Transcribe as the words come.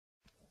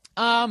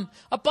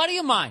A buddy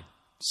of mine,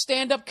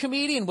 stand-up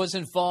comedian, was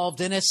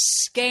involved in a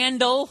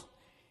scandal.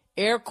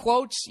 Air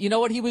quotes. You know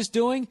what he was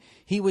doing?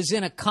 He was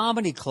in a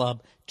comedy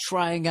club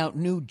trying out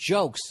new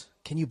jokes.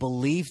 Can you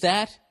believe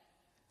that?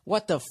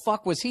 What the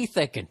fuck was he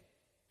thinking?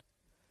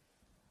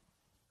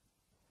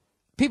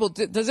 People,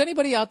 does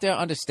anybody out there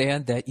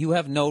understand that you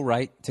have no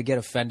right to get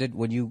offended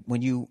when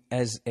you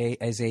as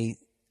an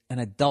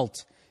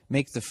adult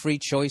make the free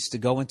choice to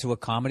go into a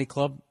comedy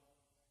club?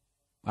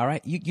 All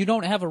right? You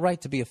don't have a right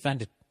to be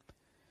offended.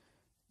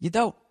 You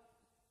don't.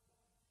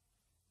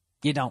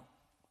 You don't.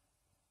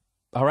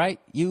 All right?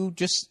 You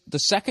just, the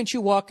second you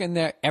walk in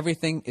there,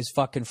 everything is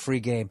fucking free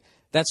game.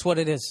 That's what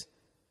it is.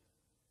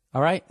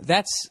 All right?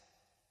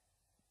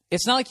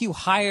 It's not like you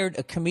hired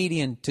a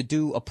comedian to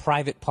do a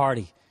private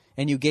party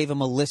and you gave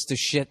him a list of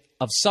shit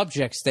of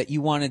subjects that you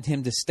wanted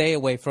him to stay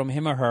away from,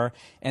 him or her,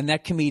 and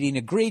that comedian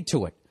agreed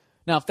to it.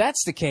 Now, if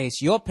that's the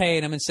case, you're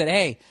paying him and said,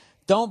 hey,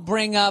 don't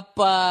bring up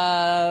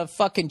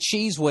fucking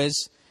Cheese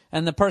Whiz,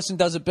 and the person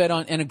does a bit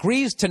on and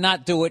agrees to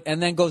not do it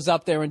and then goes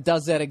up there and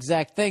does that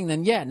exact thing,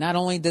 then yeah, not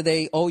only do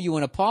they owe you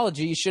an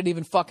apology, you shouldn't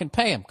even fucking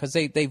pay them because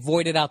they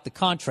voided out the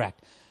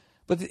contract.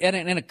 But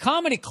in a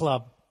comedy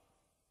club,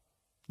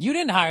 you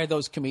didn't hire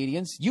those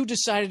comedians. You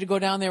decided to go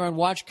down there and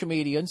watch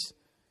comedians,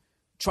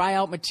 try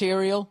out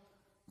material,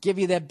 give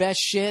you their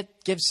best shit,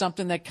 give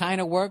something that kind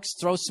of works,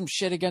 throw some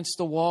shit against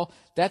the wall.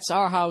 That's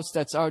our house.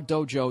 That's our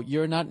dojo.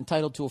 You're not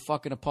entitled to a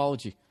fucking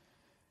apology.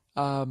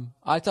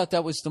 I thought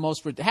that was the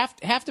most...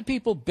 Half the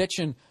people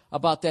bitching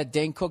about that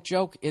Dane Cook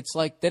joke, it's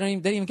like they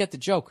didn't even get the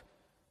joke.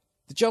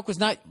 The joke was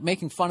not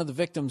making fun of the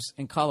victims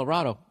in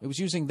Colorado. It was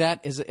using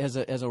that as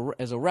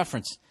a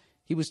reference.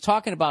 He was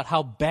talking about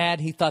how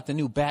bad he thought the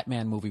new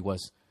Batman movie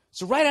was.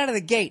 So right out of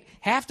the gate,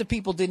 half the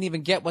people didn't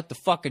even get what the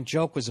fucking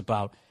joke was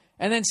about.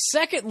 And then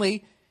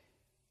secondly,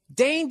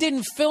 Dane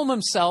didn't film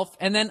himself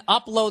and then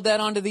upload that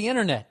onto the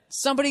internet.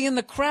 Somebody in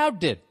the crowd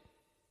did.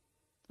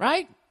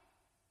 Right?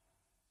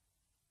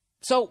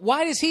 So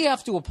why does he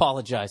have to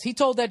apologize? He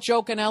told that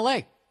joke in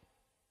L.A.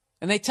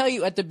 And they tell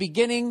you at the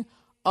beginning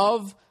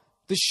of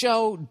the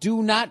show,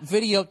 do not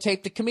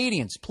videotape the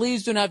comedians.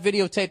 Please do not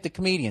videotape the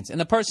comedians.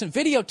 And the person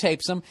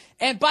videotapes them.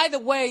 And by the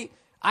way,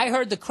 I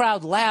heard the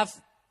crowd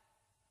laugh.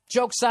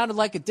 Joke sounded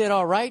like it did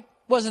all right.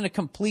 Wasn't a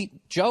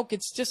complete joke.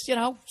 It's just,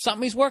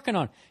 something he's working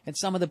on. And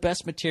some of the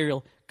best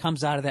material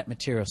comes out of that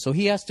material. So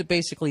he has to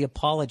basically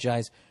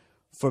apologize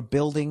for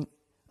building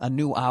a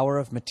new hour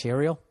of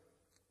material.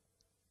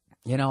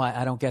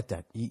 I don't get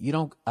that.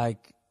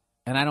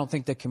 And I don't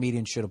think that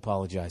comedians should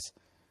apologize.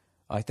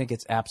 I think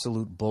it's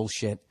absolute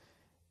bullshit.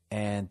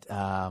 And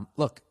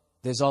look,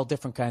 there's all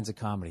different kinds of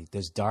comedy.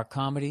 There's dark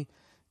comedy.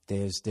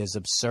 There's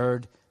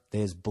absurd.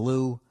 There's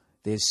blue.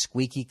 There's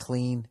squeaky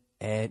clean.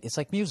 And it's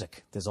like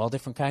music. There's all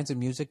different kinds of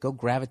music. Go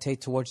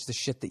gravitate towards the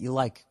shit that you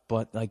like.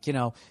 But,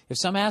 if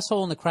some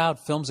asshole in the crowd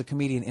films a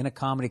comedian in a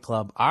comedy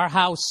club, our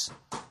house,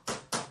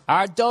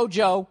 our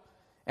dojo,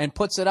 and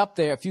puts it up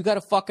there, if you got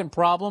a fucking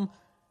problem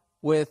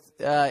with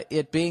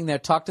it being there,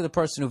 talk to the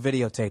person who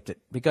videotaped it.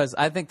 Because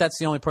I think that's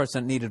the only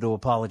person that needed to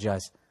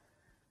apologize.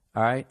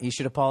 All right? He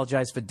should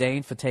apologize for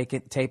Dane for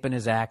taping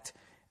his act.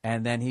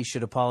 And then he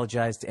should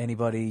apologize to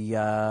anybody,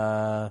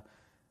 I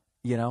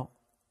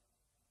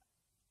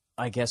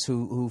guess,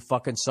 who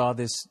fucking saw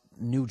this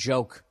new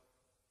joke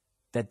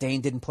that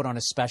Dane didn't put on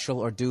a special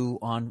or do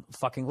on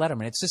fucking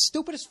Letterman. It's the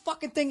stupidest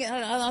fucking thing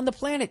on the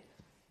planet.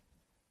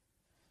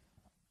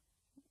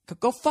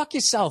 Go fuck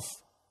yourself.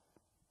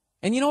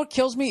 And you know what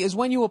kills me is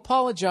when you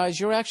apologize,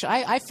 you're actually...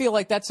 I feel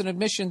like that's an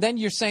admission. Then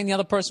you're saying the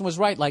other person was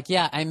right. Like,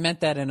 yeah, I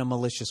meant that in a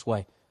malicious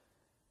way.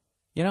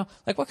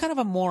 Like what kind of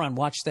a moron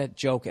watched that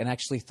joke and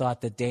actually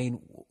thought that Dane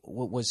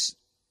was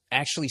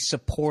actually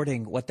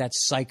supporting what that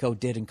psycho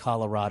did in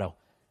Colorado?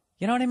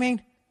 You know what I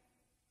mean?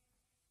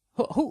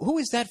 Who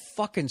is that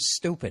fucking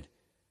stupid?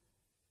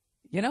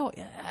 I don't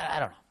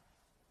know.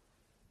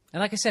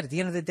 And like I said, at the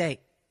end of the day,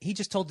 he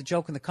just told the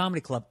joke in the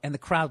comedy club and the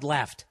crowd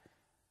laughed.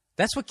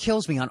 That's what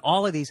kills me on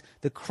all of these.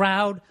 The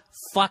crowd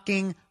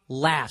fucking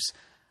laughs.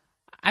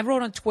 I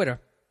wrote on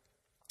Twitter,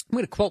 I'm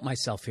going to quote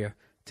myself here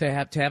to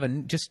have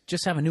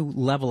a new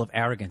level of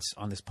arrogance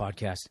on this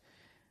podcast.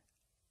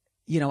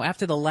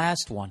 After the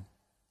last one,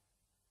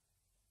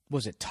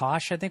 was it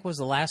Tosh, I think was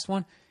the last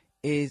one?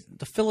 Is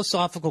the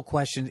philosophical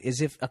question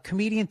is if a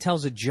comedian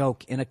tells a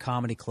joke in a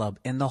comedy club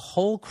and the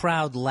whole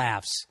crowd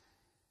laughs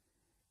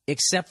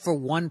except for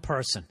one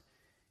person,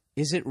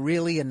 is it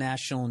really a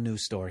national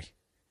news story?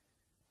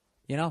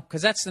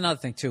 Because that's another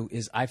thing, too,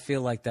 is I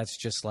feel like that's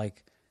just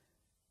like,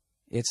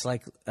 it's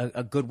like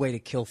a good way to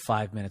kill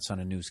 5 minutes on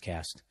a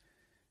newscast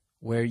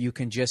where you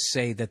can just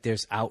say that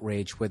there's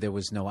outrage where there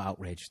was no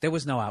outrage. There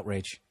was no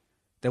outrage.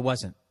 There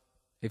wasn't.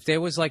 If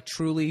there was like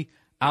truly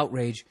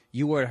outrage,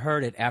 you would have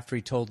heard it after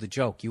he told the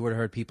joke. You would have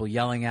heard people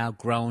yelling out,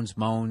 groans,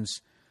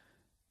 moans.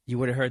 You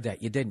would have heard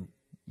that. You didn't.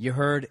 You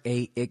heard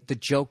the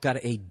joke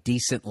got a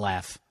decent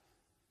laugh.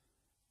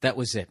 That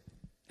was it.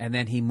 And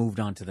then he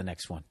moved on to the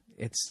next one.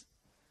 Is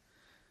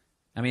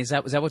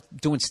that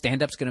what doing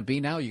stand-up's going to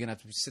be now? You're going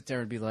to have to sit there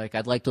and be like,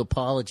 I'd like to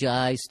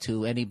apologize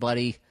to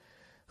anybody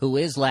who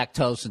is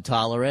lactose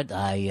intolerant.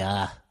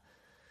 I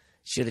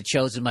should have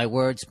chosen my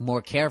words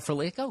more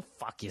carefully. Go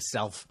fuck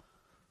yourself.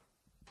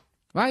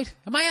 Right?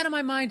 Am I out of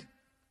my mind?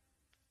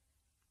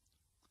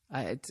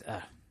 I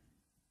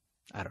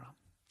don't know.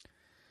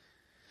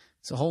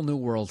 It's a whole new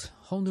world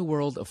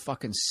of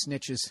fucking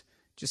snitches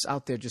just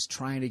out there just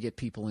trying to get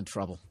people in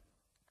trouble.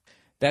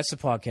 That's the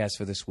podcast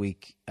for this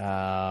week.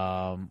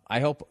 I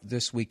hope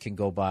this week can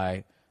go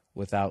by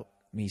without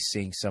me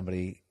seeing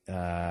somebody,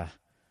 that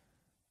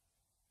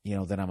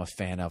I'm a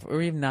fan of,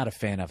 or even not a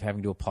fan of,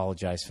 having to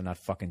apologize for not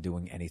fucking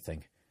doing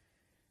anything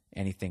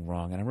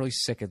wrong. And I'm really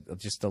sick of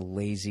just the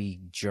lazy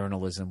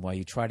journalism where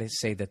you try to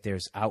say that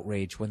there's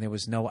outrage when there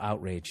was no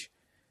outrage.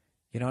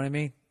 You know what I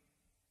mean?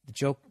 The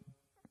joke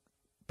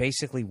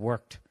basically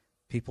worked.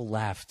 People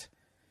laughed.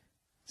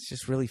 It's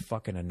just really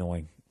fucking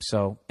annoying.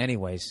 So,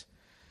 anyways,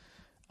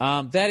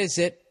 that is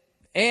it.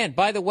 And,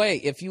 by the way,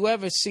 if you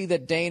ever see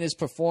that Dane is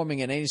performing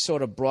in any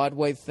sort of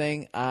Broadway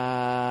thing,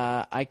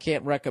 I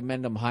can't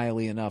recommend him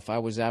highly enough. I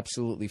was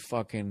absolutely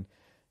fucking...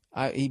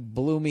 he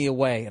blew me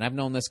away. And I've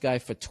known this guy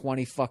for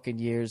 20 fucking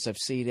years. I've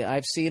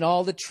seen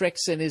all the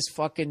tricks in his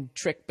fucking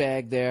trick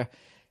bag there.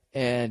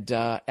 And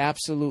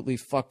absolutely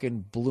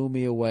fucking blew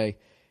me away.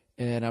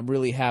 And I'm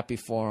really happy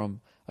for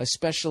him.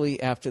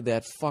 Especially after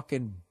that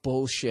fucking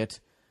bullshit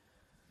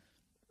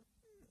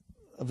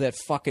of that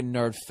fucking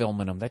nerd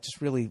filming him. That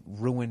just really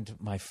ruined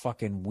my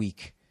fucking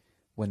week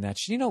when that...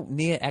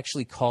 Nia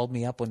actually called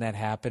me up when that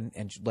happened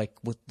and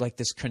with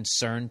this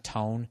concerned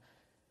tone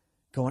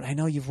going, I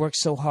know you've worked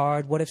so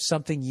hard. What if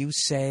something you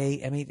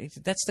say... I mean,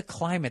 that's the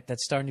climate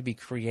that's starting to be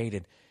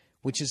created,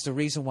 which is the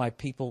reason why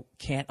people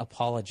can't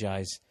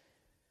apologize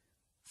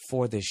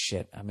for this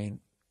shit. I mean,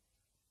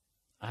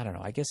 I don't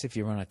know. I guess if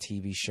you're on a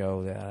TV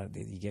show,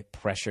 you get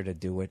pressure to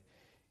do it.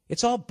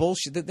 It's all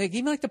bullshit.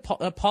 Even like the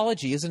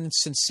apology isn't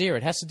sincere.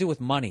 It has to do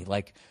with money.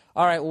 Like,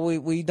 all right, well,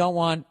 we don't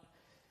want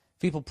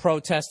people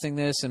protesting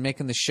this and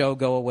making the show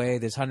go away.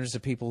 There's hundreds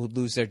of people who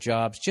lose their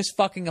jobs. Just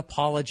fucking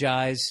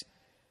apologize.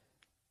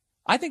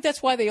 I think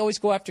that's why they always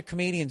go after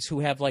comedians who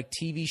have like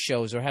TV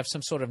shows or have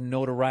some sort of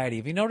notoriety.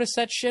 Have you noticed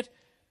that shit?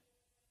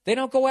 They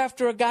don't go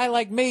after a guy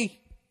like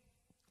me.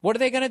 What are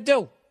they going to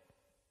do?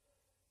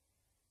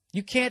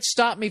 You can't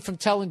stop me from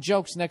telling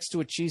jokes next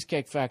to a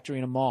cheesecake factory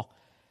in a mall.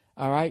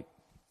 All right?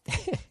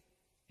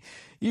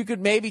 You could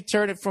maybe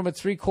turn it from a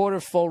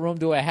 3/4 full room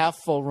to a half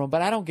full room,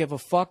 but I don't give a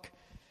fuck.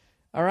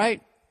 All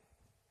right?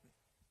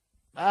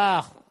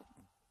 That's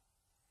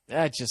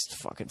just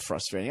fucking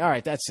frustrating. All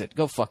right, that's it.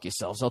 Go fuck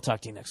yourselves. I'll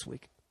talk to you next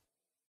week.